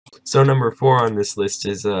So number 4 on this list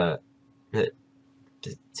is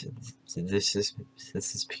this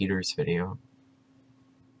is Peter's video.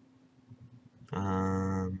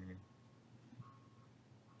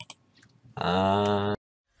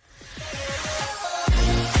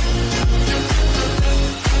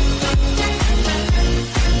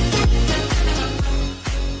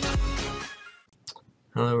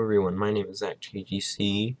 Hello everyone, my name is Zach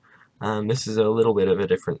TGC. This is a little bit of a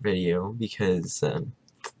different video because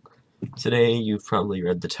today you've probably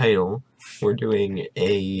read the title. We're doing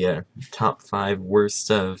a top 5 worst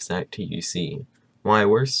of Zach TGC. Why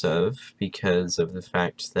worst of? Because of the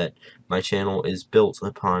fact that my channel is built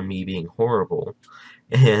upon me being horrible,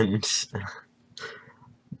 and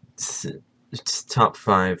it's top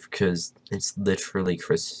 5 because it's literally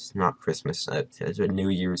not Christmas, it's New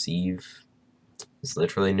Year's Eve. It's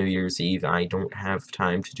literally New Year's Eve. I don't have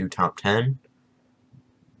time to do top 10,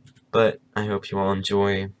 but I hope you all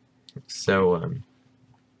enjoy. So,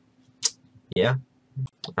 yeah.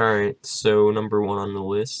 Alright, so number 1 on the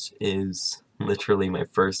list is literally my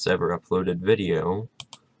first ever uploaded video.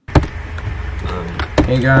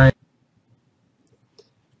 Hey guys.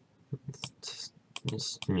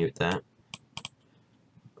 Just mute that.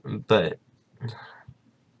 But,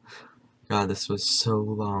 God, this was so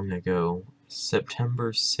long ago.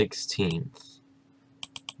 September 16th,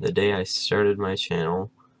 the day I started my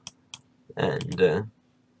channel, and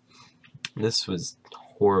this was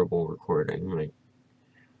horrible recording. Like,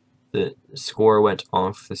 the score went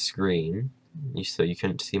off the screen, so you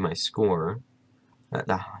couldn't see my score.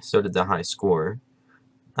 So did the high score.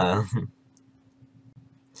 There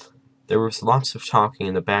was lots of talking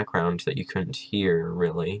in the background that you couldn't hear,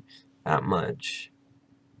 really, that much.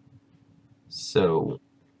 So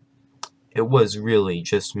it was really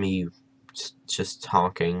just me just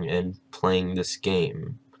talking and playing this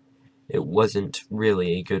game. It wasn't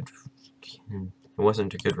really a good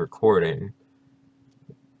recording,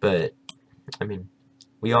 but I mean,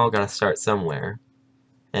 we all gotta start somewhere,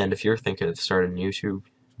 and if you're thinking of starting YouTube,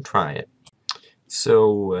 try it.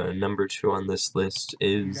 So number 2 on this list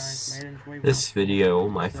is this video,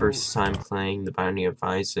 my first time playing The Binding of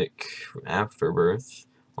Isaac Afterbirth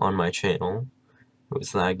on my channel. It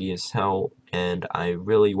was laggy as hell, and I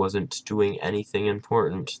really wasn't doing anything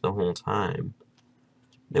important the whole time.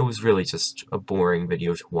 It was really just a boring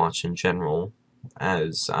video to watch in general,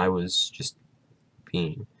 as I was just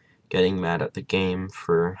getting mad at the game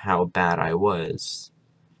for how bad I was,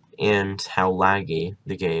 and how laggy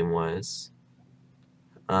the game was.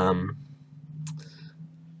 And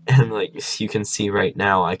like you can see right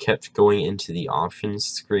now, I kept going into the options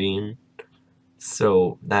screen,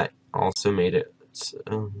 so that also made it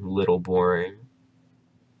a little boring.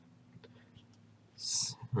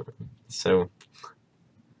 So,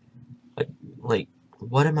 like,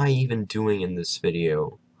 what am I even doing in this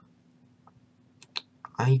video?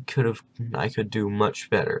 I could do much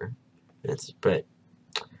better. But,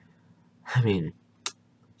 I mean,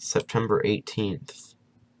 September 18th.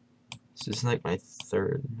 This is like my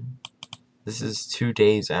 3rd. This is 2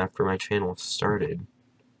 days after my channel started.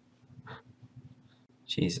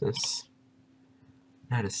 Jesus.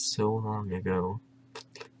 That is so long ago.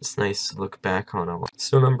 It's nice to look back on all.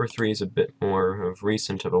 So number 3 is a bit more of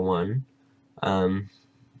recent of a one.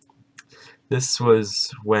 This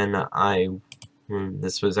was when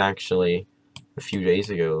this was actually a few days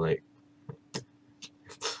ago, like,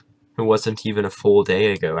 it wasn't even a full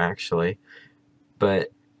day ago, actually.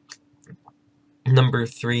 But number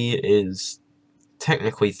 3 is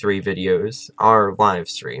technically 3 videos, are live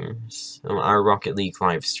streams, our Rocket League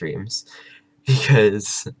live streams,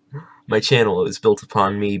 because my channel is built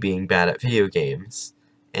upon me being bad at video games,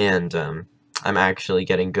 and I'm actually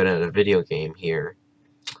getting good at a video game here.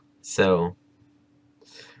 So,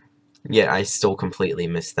 yeah, I still completely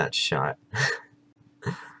missed that shot.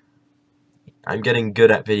 I'm getting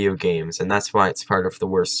good at video games, and that's why it's part of the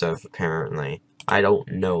worst of, apparently. I don't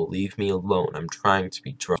know, leave me alone, I'm trying to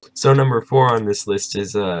be drunk. So number 4 on this list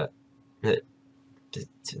is,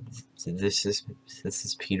 this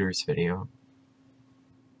is Peter's video.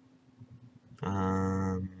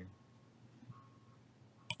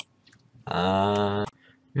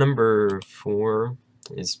 Number 4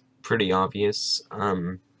 is pretty obvious,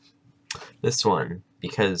 this one,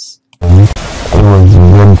 because It was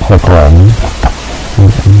wood pickling.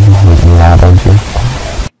 Yeah, don't you?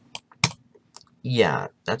 yeah,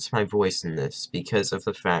 that's my voice in this, because of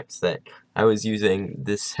the fact that I was using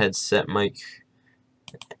this headset mic,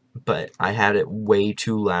 but I had it way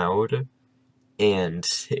too loud, and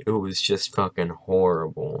it was just fucking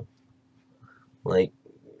horrible. Like,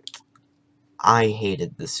 I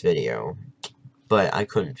hated this video, but I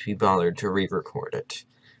couldn't be bothered to re-record it.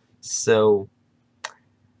 So,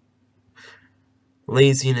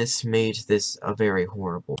 laziness made this a very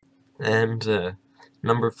horrible. And,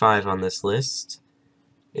 number 5 on this list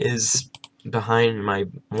is behind my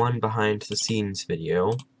one behind the scenes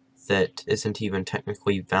video that isn't even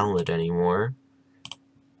technically valid anymore.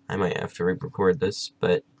 I might have to re-record this,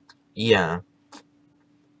 but yeah.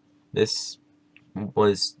 This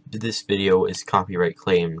video is copyright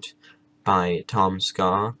claimed by Tom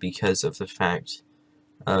Ska because of the fact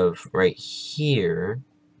of right here,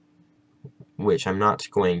 which I'm not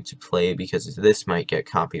going to play because this might get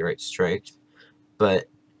copyright striked, but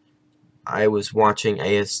I was watching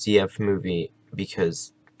ASDF movie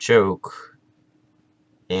because joke,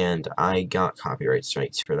 and I got copyright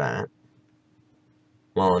strikes for that.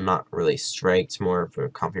 Well, I'm not really striked, more of a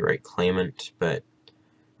copyright claimant, but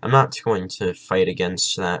I'm not going to fight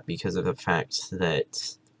against that because of the fact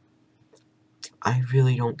that I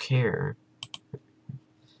really don't care.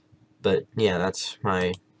 But yeah, that's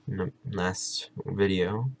my last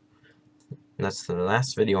video. That's the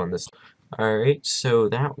last video on this. Alright, so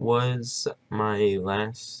that was my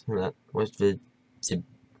last,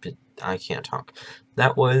 I can't talk.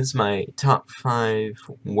 That was my top 5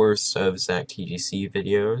 worst of Zach TGC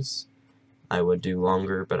videos. I would do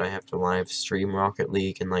longer, but I have to live stream Rocket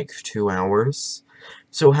League in like 2 hours.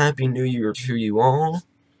 So happy New Year to you all,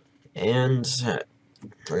 and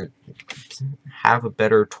have a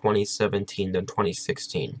better 2017 than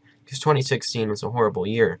 2016. Because 2016 was a horrible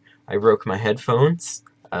year. I broke my headphones.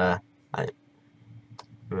 I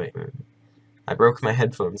broke my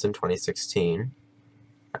headphones in 2016.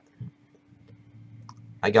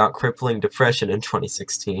 I got crippling depression in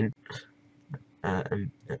 2016.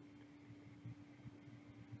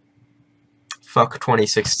 Fuck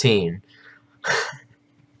 2016.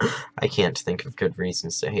 I can't think of good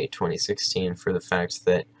reasons to hate 2016 for the fact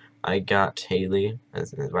that I got Haley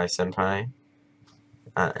as my senpai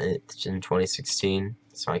in 2016,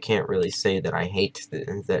 so I can't really say that I hate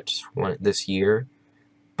this year,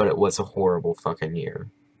 but it was a horrible fucking year.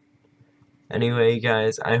 Anyway,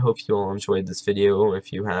 guys, I hope you all enjoyed this video.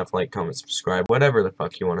 If you have, like, comment, subscribe, whatever the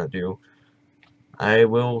fuck you want to do. I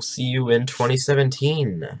will see you in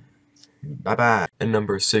 2017. Bye-bye. And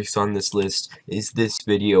number 6 on this list is this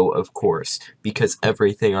video, of course, because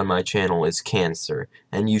everything on my channel is cancer,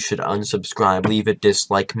 and you should unsubscribe, leave a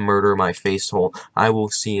dislike, murder my face hole. I will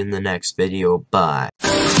see you in the next video. Bye.